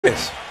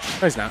Yes.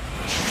 No, he's not.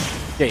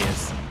 Yeah, he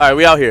is. All right,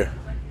 we out here.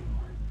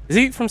 Is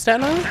he from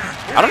Staten Island?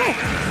 I don't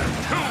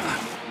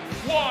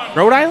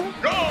know. Rhode Island?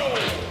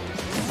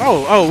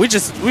 Oh, we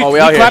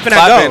out here. clapping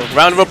at go.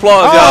 Round of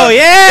applause. Oh,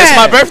 yeah. It's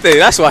my birthday.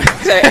 That's why.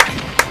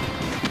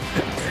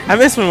 I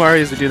miss when Wario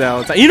used to do that all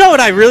the time. You know what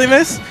I really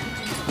miss?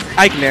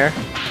 Eichner.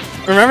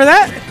 Remember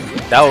that?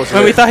 That was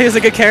when we thought he was a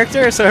good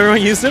character, so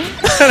everyone used him.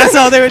 That's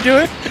all they were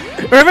doing.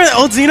 Remember the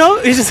old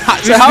Xeno? He just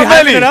how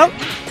many? It up.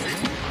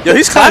 Yo,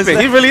 he's clapping.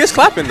 He really is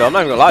clapping, though. I'm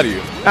not even gonna lie to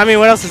you. I mean,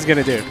 what else is he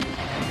gonna do?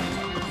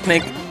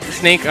 Snake,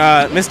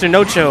 Mr.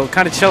 No Chill,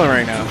 kind of chilling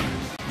right now.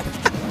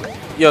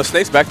 Yo,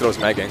 Snake's back to those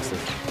mad gangsters.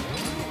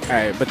 All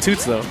right, but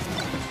Toots though.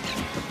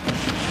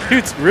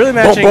 Toots really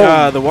matching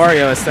the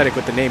Wario aesthetic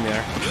with the name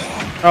there.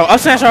 Oh, up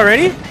smash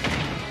already?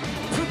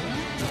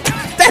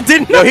 That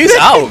didn't. Yo, he's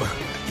out.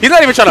 He's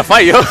not even trying to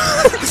fight, yo.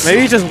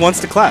 Maybe he just wants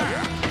to clap.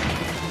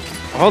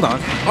 Hold on.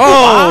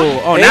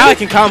 Oh, now I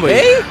can combo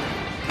you.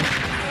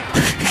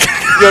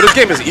 Yo, this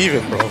game is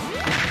even, bro.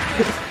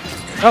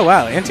 Oh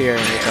wow, anti-air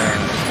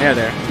air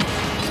there.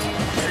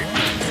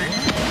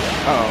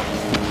 Uh-oh.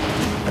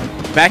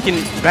 Back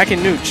in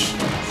Nooch.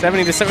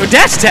 70 to 7.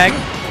 Dash tag!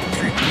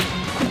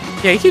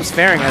 Yeah, he keeps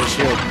fairing out of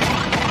shield.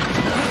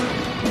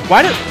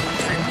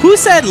 Who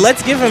said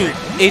let's give him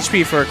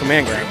HP for a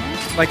command grab?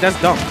 Like, that's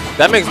dumb.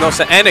 That makes no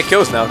sense. And it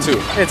kills now, too.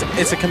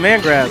 It's a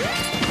command grab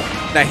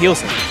that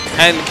heals him.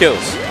 And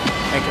kills.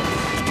 Thank you.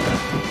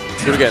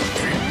 Do it again.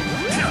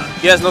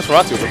 He has no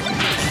Saratu, bro.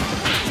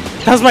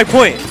 That was my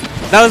point.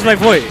 That was my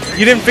point.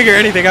 You didn't figure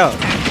anything out.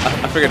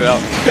 I figured it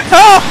out.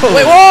 Oh!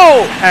 Wait,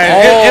 whoa!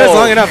 Right, it was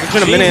long enough. It's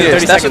been a minute and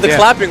 30 That's seconds. What the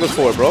clapping was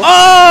for, bro.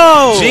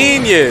 Oh!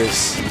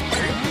 Genius.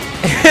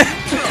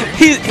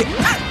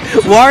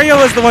 Wario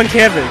was the one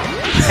camping.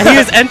 And he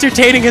was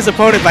entertaining his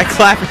opponent by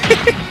clapping.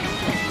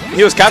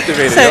 He was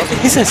captivated, yo.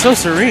 He said so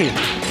serene.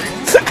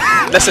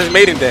 That's his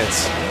mating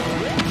dance.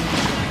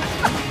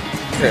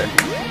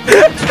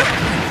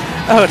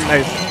 Oh,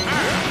 nice.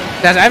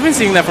 I've been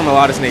seeing that from a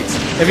lot of snakes.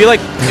 If you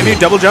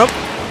double jump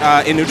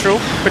in neutral,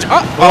 which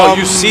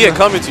you see it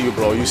coming to you,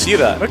 bro. You see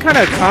that. What kind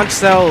of conch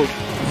cell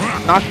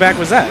knockback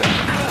was that?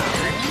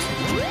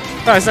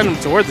 Oh, I sent him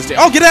toward the stage.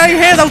 Oh, get it out of your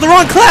hand! That was the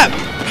wrong clap.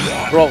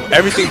 Bro,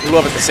 everything blew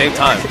up at the same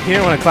time. He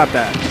didn't want to clap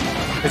that.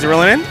 Is he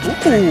rolling in?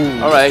 Ooh.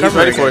 All right, he's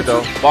ready for it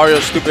though.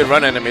 Mario's stupid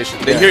run animation.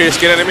 Did you hear your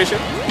skin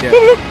animation? Yeah.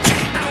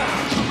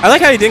 I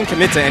like how he didn't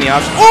commit to any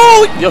option.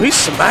 Oh! Yo, he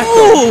smacked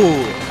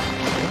him.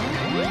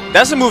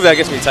 That's the move that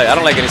gets me tight. I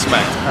don't like getting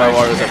smacked by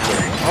Wario's up to.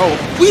 Oh,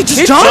 he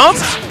just jumped?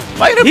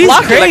 Why didn't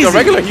block it like a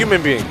regular human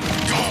being?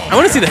 I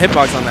want to see the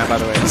hitbox on that, by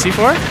the way.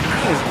 C4?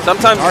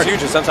 Sometimes it's huge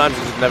and sometimes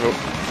it's never.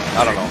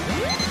 I don't know.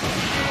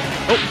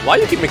 Oh,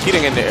 why you keep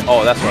McKeating in there?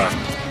 Oh, that's right.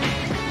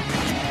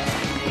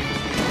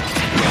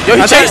 Yo,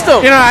 he chased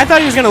him! You know, I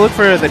thought he was going to look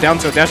for the down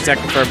tilt dash attack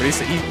before, but he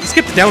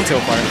skipped the down tilt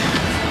part.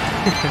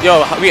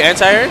 Yo, we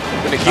anti-air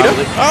with Nikita?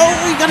 Oh,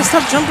 you got to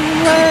stop jumping in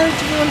the ledge.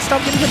 You want to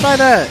stop getting hit by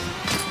that.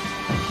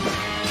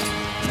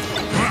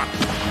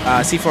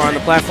 C4 on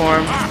the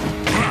platform.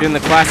 Doing the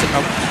classic.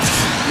 Oh.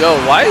 Yo,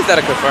 why is that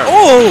a confirm?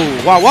 Oh,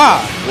 wah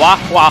wah. Wah,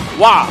 wah,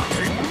 wah.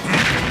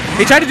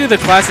 He tried to do the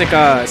classic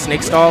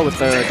snake stall with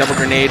the double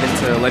grenade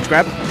into ledge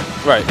grab.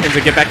 Right. And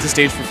to get back to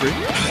stage for free.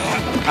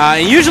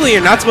 And usually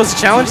you're not supposed to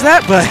challenge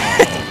that, but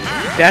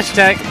dash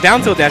attack,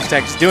 down tilt dash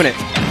attack, just doing it.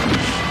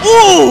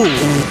 Ooh!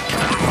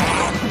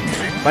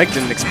 Bike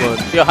didn't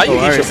explode. Yo, how you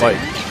eat your bike?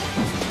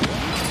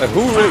 Like,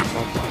 who really?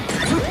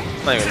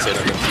 I'm not even gonna say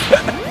nothing.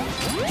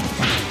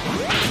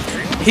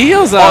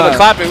 Heels. Oh, the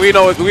clapping. We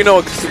know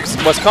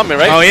what's coming,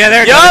 right? Oh yeah,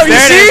 there it goes. Yo, you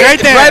see? Right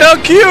there. Right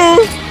on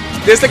cue.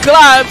 There's the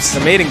claps. The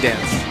mating dance.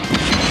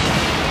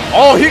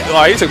 Oh, he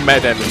took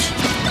mad damage.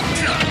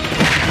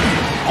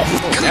 Oh,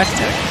 dash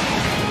attack.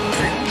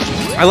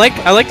 I like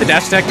the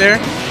dash attack there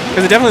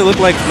because it definitely looked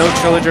like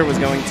NoChillager was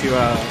going to.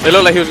 It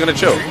looked like he was gonna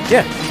chill.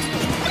 Yeah,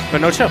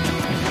 but no chill.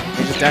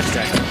 He just dash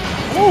attack.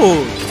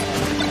 Ooh,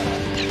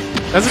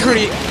 that's a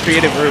pretty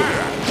creative route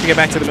to get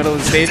back to the middle of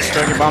the stage,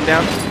 throwing your bomb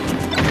down.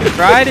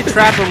 Try to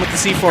trap him with the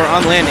C4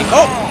 on landing.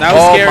 Oh, that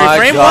was scary.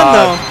 Frame one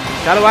though.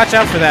 Gotta watch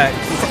out for that.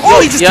 Oh,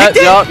 he just kicked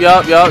it. Yup.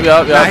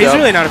 Nah, he's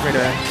really not afraid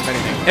of that. If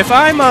anything.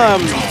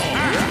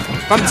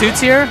 If I'm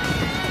Toots here,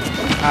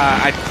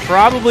 I'd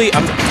probably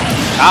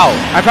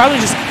I'd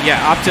probably just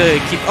opt to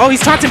keep. Oh,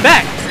 he's taunting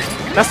back.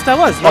 That's what that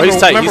was. Remember,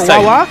 he's tight. Remember he's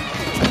tight. Wah-wah?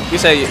 You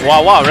say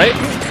wah-wah, right?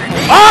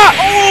 Ah!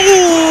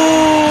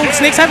 Oh!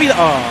 Snake's heavy.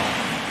 Oh.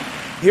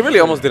 He really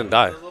almost didn't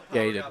die.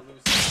 Yeah, he did.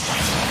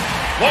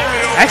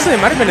 Actually,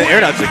 it might have been an air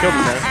dodge that killed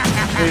him there.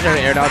 Maybe he tried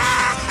to air dodge.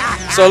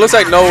 So it looks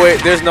like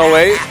there's no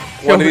way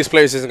one of these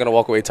players isn't gonna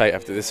walk away tight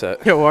after this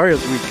set. Yo,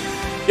 Wario's weak.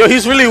 Yo,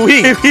 he's really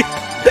weak.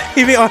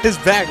 He be on his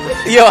back. Bro.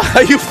 Yo,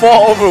 how you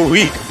fall over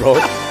weak, bro?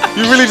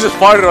 You really just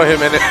farted on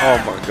him and it. Oh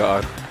my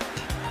god.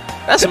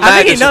 That's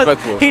mad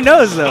disrespectful. He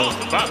knows though.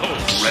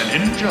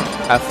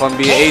 Have fun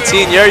being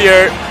 18. You're.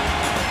 You're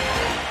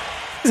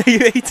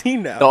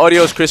 18 now. The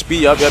audio's crispy.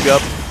 Yup.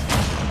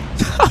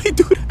 How you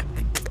do that?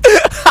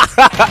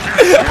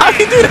 How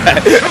you do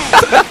that?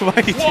 Why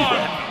you do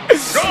that?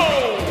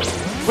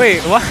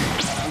 Wait, what?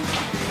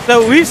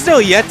 So we've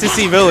still yet to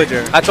see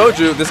Villager. I told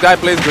you, this guy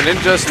plays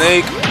Greninja,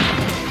 Snake.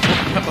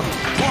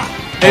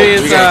 Maybe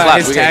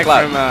it's his tag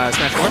from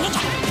Smash 4?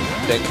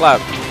 Then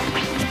clap.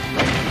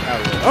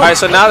 Oh. Alright,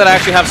 so now that I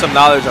actually have some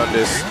knowledge on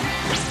this,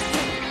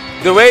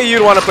 the way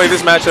you'd want to play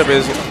this matchup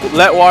is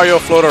let Wario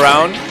float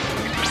around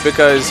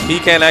because he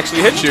can't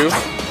actually hit you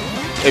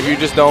if you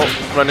just don't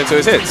run into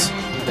his hits.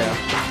 Yeah.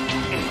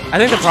 I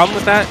think the problem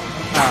with that,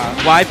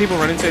 why people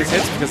run into his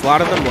hits, because a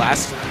lot of them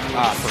last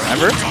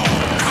forever.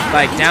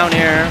 Like down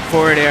air,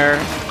 forward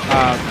air,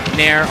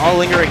 nair, all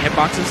lingering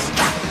hitboxes,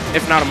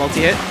 if not a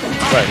multi-hit.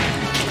 Right.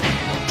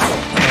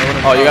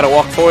 Oh, you gotta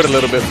walk forward a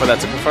little bit for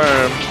that to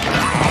confirm.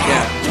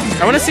 Yeah.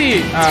 I want to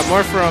see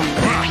more from,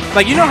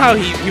 like, you know how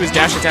he was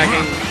dash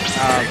attacking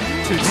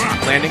Toots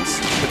landings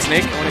with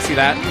Snake? I want to see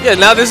that. Yeah,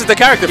 now this is the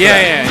character for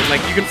that. Yeah,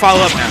 like you can follow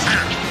up now.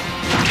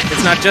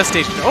 It's not just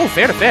stage. Oh,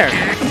 fair to fair.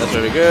 That's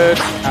very good.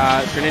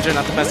 Greninja,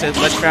 not the best at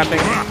ledge trapping.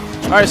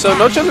 All right, so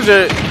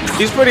NoChillager,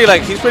 he's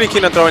pretty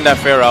keen on throwing that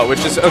fair out,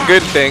 which is a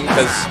good thing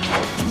because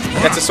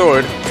that's a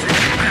sword,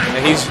 and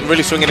he's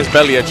really swinging his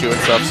belly at you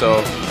and stuff. So,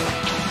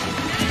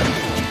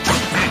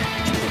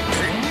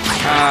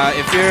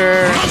 if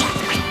you're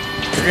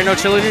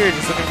NoChillager, you're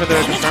just looking for the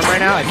confirm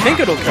right now. I think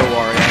it'll kill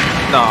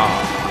Wario. nah.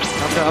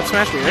 Up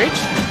smash with Rage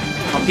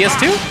on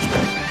PS2.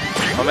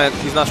 Oh man,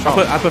 he's not strong.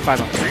 I put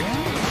 5 on.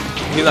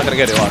 He's not gonna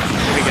get it. Watch.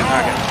 Okay.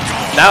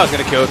 Now it's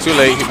gonna kill. Too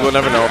late. We'll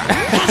never know.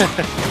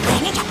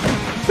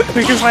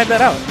 We can find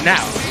that out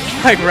now,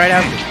 like right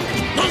after.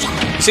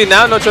 See,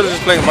 now NoChillager is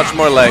playing much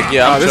more like,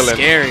 yeah, I'm this is chilling.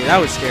 scary. That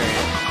was scary.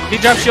 He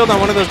dropped shield on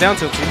one of those down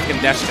tilts. He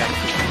can dash attack.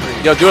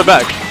 Yo, do it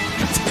back.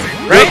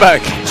 Right? Do it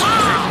back.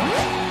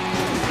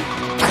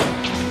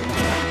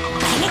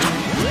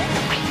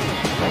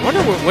 I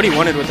wonder what he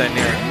wanted with that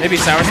nair. Maybe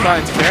sour spot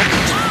into fair.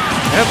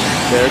 Yep.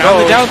 There it Now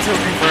goes. the down tilt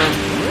confirmed.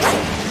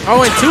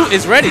 Oh, and 2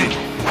 is ready.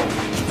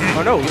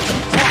 Oh no.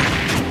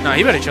 Nah,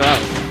 he better chill out.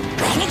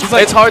 He's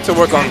like, It's hard to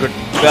work on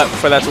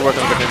for that to work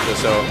on Greninja,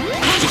 so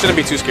you shouldn't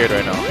be too scared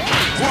right now.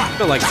 I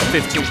feel like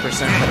 15%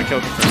 for the kill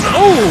confirmed.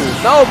 Oh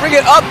no! Bring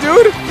it up,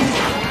 dude.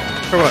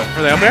 For what?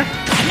 For the up air?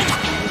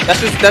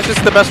 That's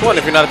just the best one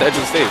if you're not at the edge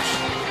of the stage.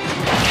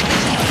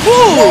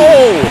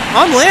 Whoa!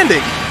 I'm landing.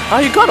 How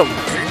you got him?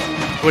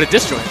 With a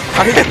disjoint.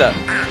 How he did that?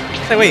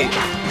 Hey, wait,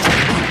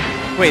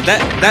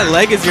 that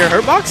leg is your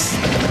hurt box?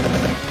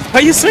 How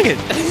you swing it?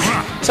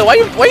 So why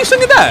you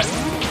swinging that?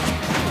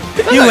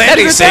 You that landed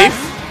ain't with safe.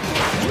 that?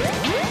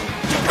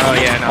 Oh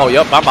yeah, no. Oh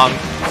yup, bang.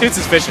 Toots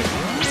is fishing.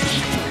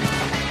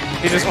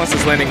 He just wants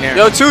his landing there.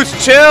 Yo, Toots,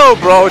 chill,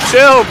 bro.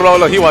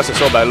 Look, he wants it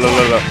so bad. Look.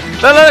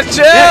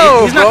 Chill,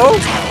 Yeah, bro.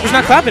 He's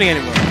not clapping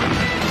anymore.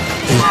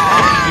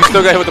 You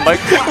still got hit with the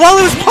mic? While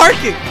it was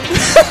parking.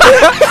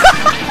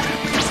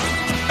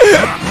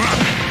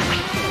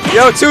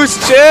 Yo,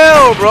 Toots,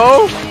 chill,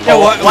 bro. Yo,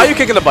 why are you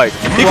kicking the bike?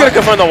 He could have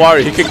confirmed the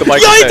Wario. He kicked the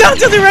bike. Yo, he instead. down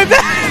tilted right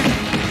back.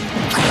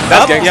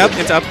 That's Up, gangster. yep,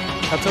 it's up.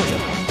 Up tilt.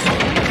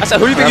 I said,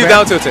 who do you think you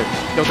down tilting?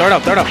 Yo, throw it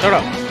up. Throw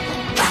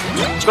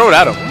it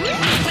at him.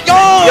 Yo,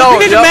 Yo,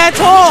 he did mad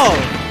tall.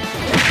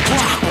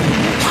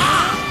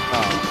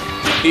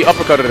 He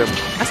uppercutted him.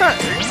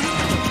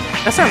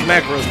 That sounds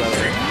mad gross, by the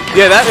way.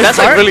 Yeah, that's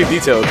like really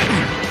detailed.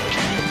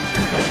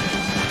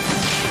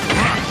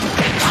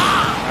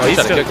 Oh, he's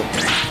trying to kick him.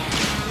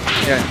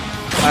 Yeah.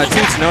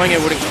 Toots, knowing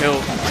it wouldn't kill,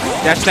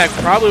 dash attack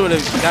probably would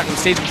have gotten him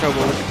stage control.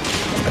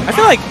 I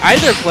feel like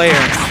either player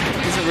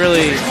isn't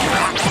really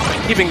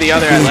keeping the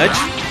other at ledge.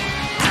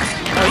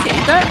 Oh, you can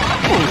eat that?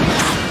 Ooh.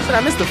 I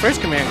missed the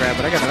first command grab,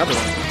 but I got another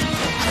one.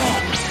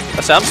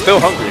 I said, I'm still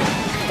hungry.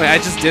 Wait, I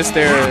just dissed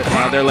their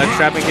ledge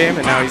trapping game,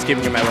 and now he's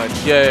keeping him at ledge.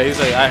 Yeah, he's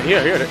like,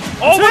 here.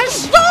 Oh my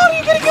God,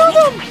 you could have killed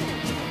him!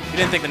 You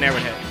didn't think the nair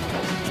would hit.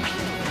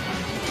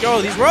 Yo,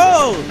 these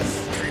rolls!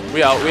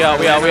 We out. Nair.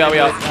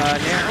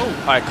 Oh,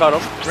 Alright, cut him.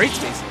 great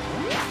spacing.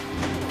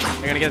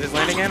 They're gonna get this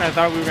landing in. I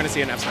thought we were gonna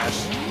see an F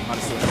smash,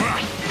 honestly.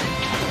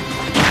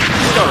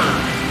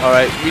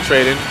 Alright, we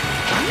traded.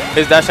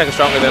 His dash attack is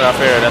stronger than our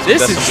fair.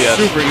 This that's is BS.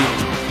 super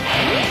easy.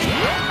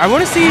 I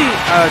want to see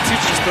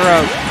Toots just throw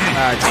out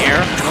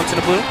nair onto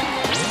the blue.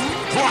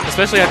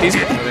 Especially at these...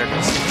 Oh, there it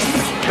goes.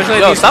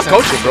 Especially at Yo, these stop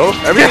coaching, bro.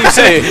 Everything you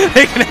say.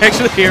 They can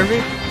actually hear me.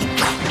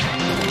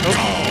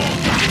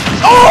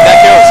 Oh! That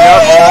kills,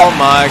 yep. Oh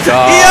my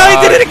God. Yeah, he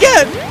did it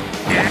again!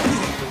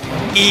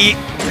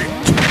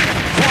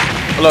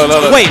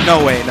 Look. Wait, no.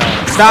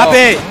 Stop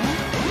it!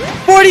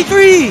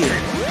 43!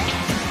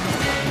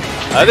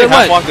 I think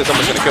half walk this,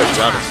 someone's gonna kill you, to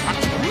be honest.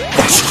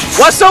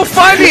 What's so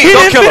funny? He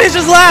didn't finish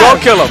his lap! Go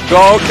kill him.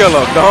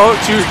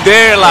 Don't you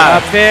dare lie.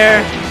 Up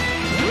there.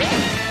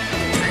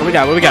 What we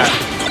got?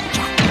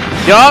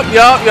 Yup.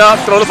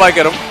 Throw the bike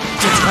at him.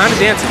 He's kind of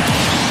dancing.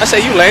 I say,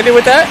 you landed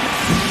with that?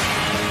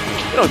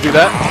 You don't do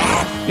that.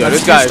 Yo,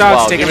 this guy is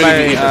wild. He Taken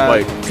really be eating by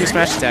his bike. 2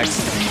 smash attacks.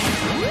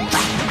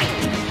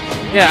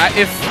 Yeah,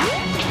 if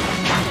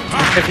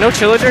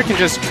NoChillager can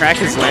just track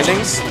his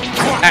landings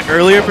at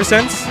earlier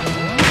percents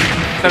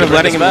instead of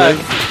letting him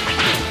live.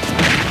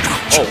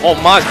 Oh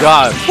my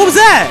God. What was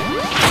that?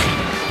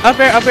 Up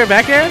air,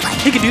 back air?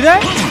 He could do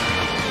that?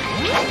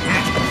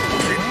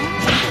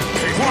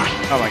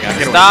 Oh my god,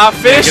 get away. Stop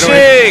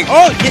fishing!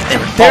 Oh, yeah,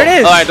 there it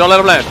is. Alright, don't let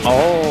him land.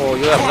 Oh,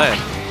 you let him land.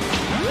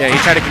 Yeah, he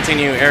tried to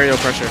continue aerial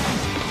pressure.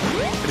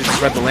 But he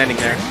just read the landing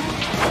there.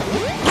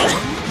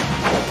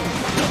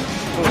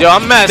 Yo,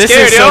 I'm mad This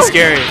scared, is yo. so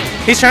scary.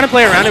 He's trying to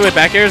play around it with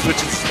back airs, which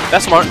is,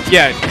 That's smart.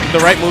 yeah, the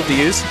right move to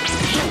use.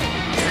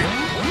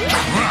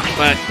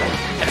 But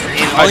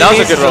Alright, that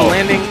was a good roll.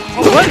 Landing.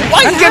 What?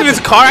 Why are you getting in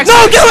this car accident?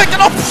 No, get away! Get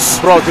off!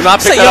 Bro, do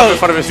not pick that up in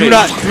front of his face.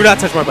 Do not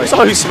touch my bike.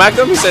 So he smacked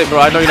him? He said, bro,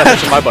 I know you're not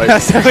touching my bike.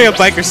 That's definitely a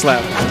biker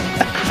slap.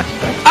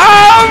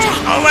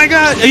 Oh my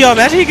god! Yo,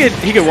 imagine he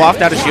could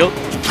waft out a shield.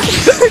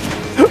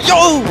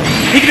 Yo!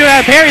 He can do it out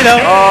of parry though.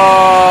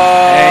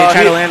 Oh, Yeah, he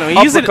tried to land him. He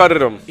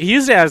uppercutted him. He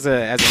used it as an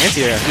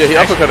anti-air. Yeah, he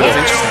uppercutted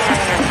him.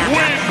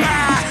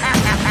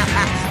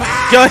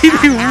 Yo, he's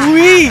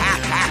weak.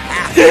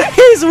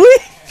 He's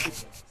weak.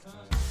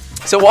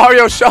 So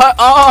Wario, shut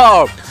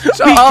up!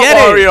 Shut up, Get it.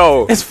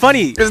 Wario! It's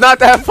funny. It's not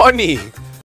that funny.